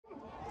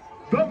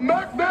The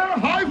McNair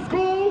High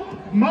School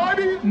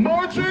Mighty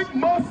Marching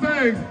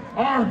Mustangs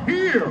are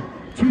here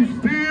to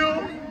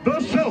steal the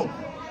show.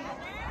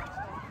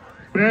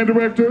 Band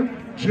Director,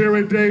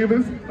 Jerry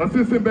Davis,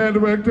 Assistant Band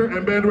Director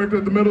and Band Director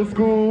at the middle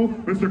school,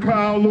 Mr.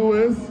 Kyle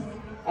Lewis.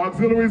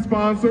 Auxiliary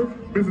sponsor,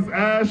 Mrs.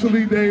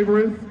 Ashley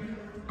Davis.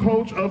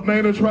 Coach of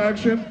Main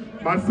Attraction,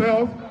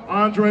 myself,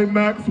 Andre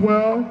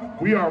Maxwell.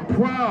 We are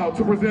proud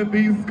to present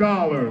these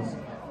scholars.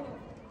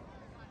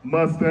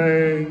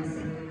 Mustangs,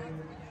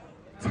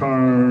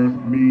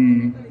 turn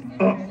me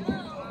up.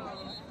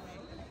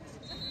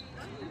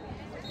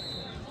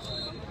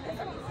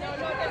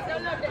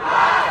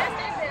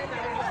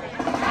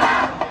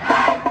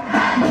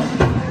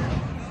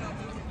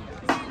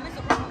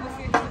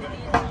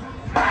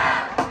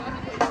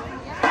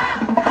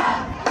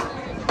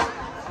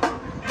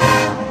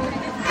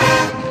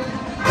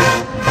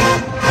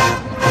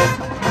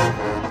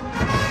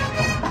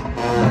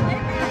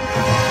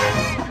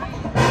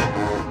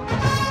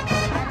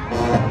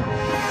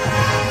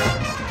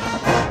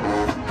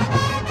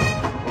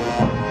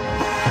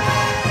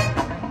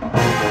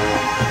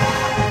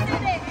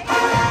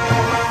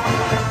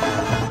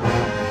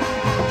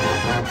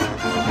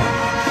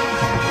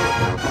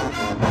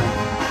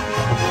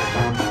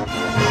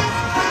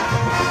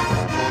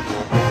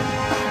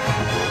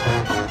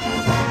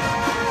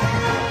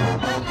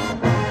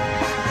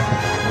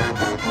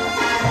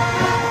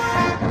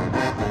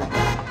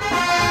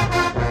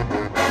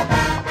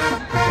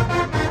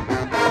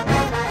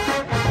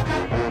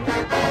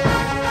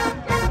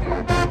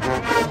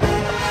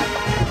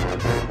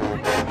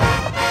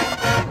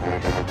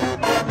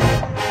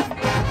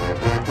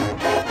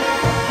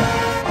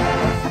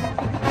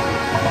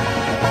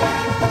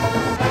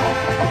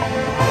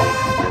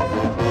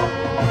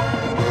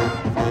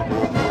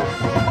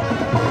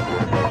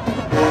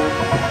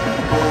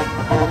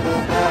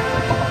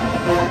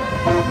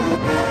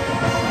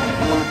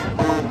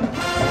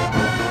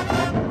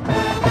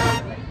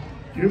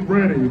 Get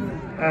ready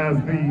as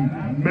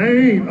the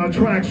main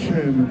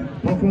attraction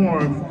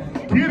performs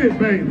Get It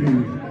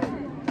Baby.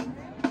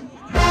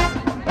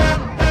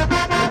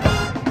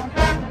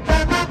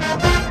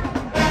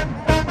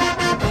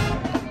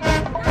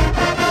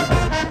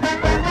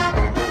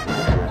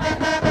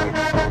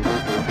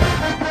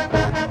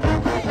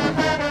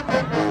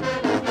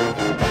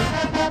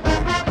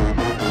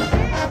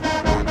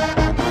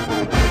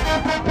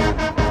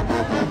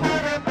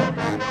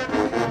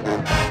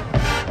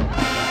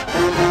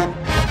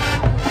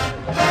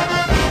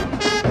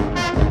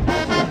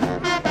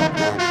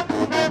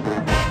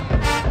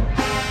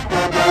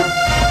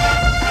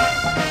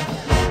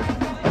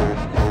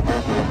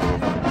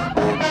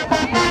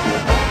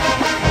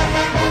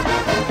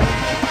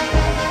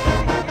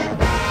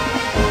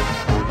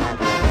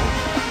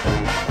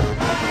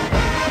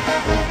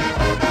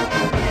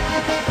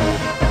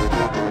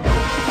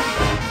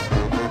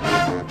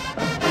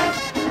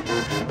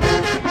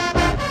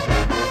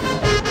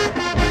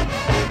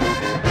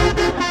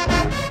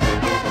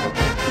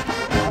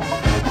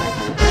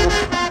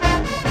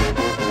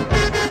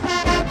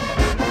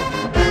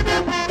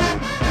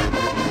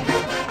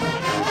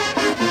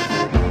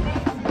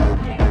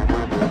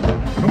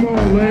 Come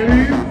on,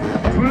 ladies,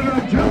 turn it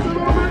up just a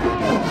little bit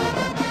more.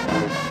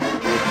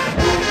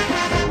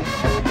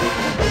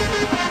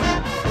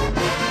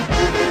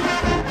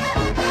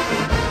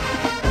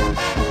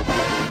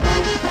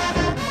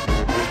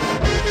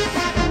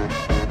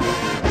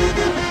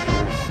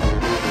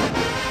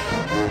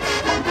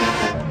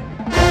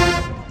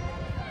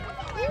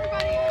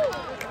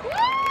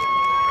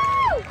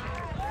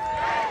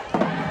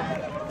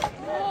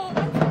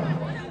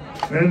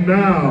 And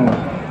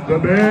now, the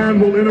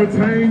band will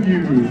entertain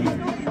you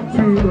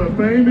to the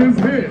famous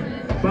hit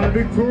by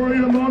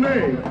Victoria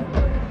Monet,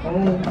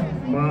 Oh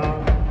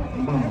My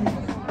Mama.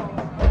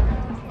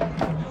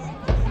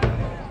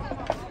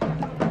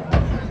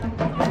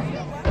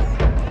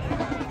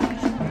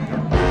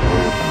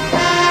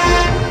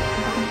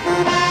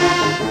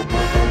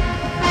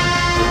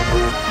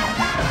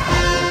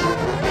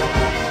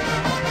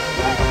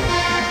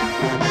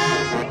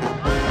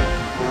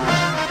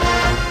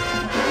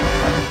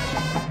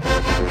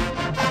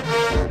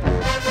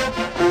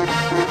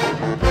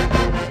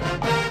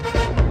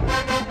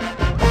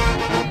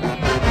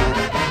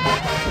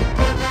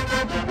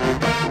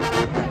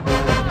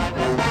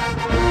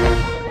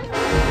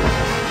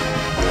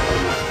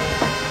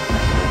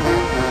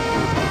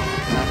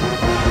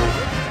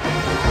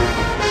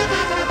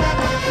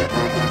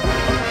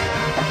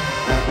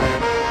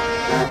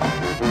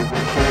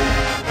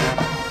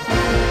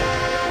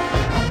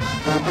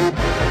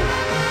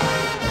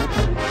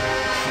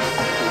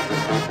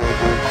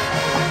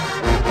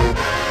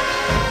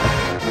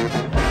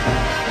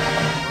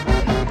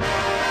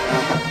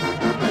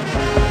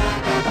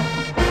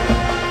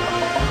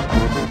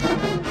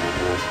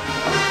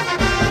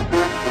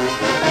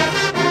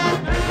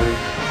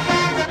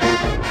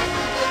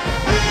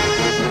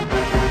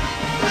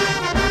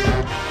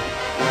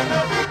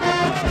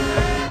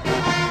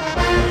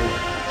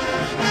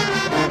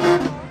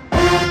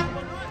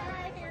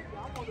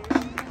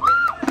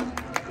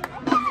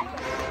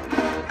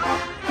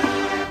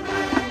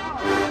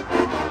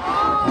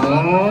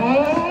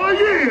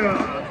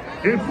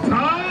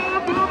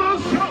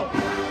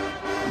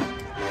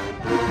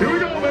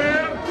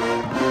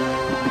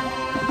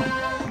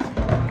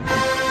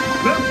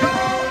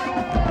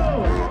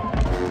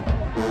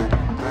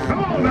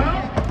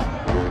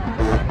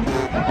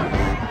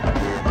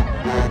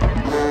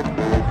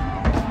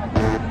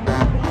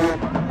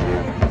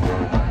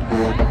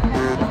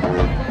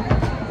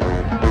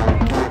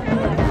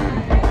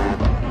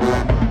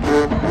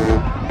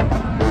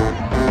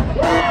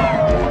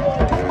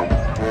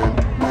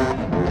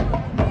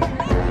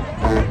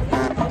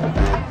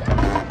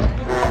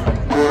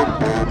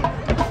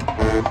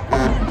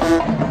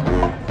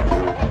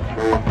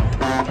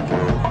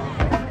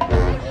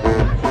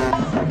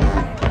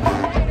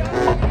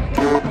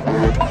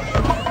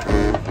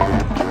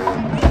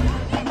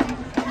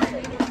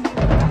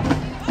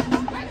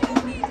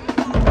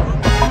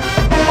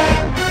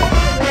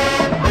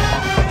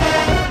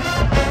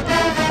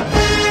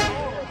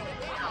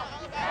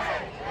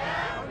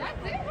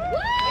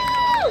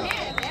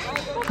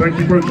 Thank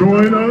you for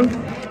joining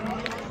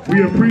us.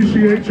 We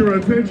appreciate your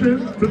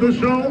attention to the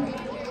show.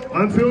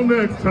 Until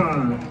next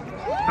time,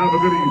 have a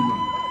good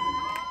evening.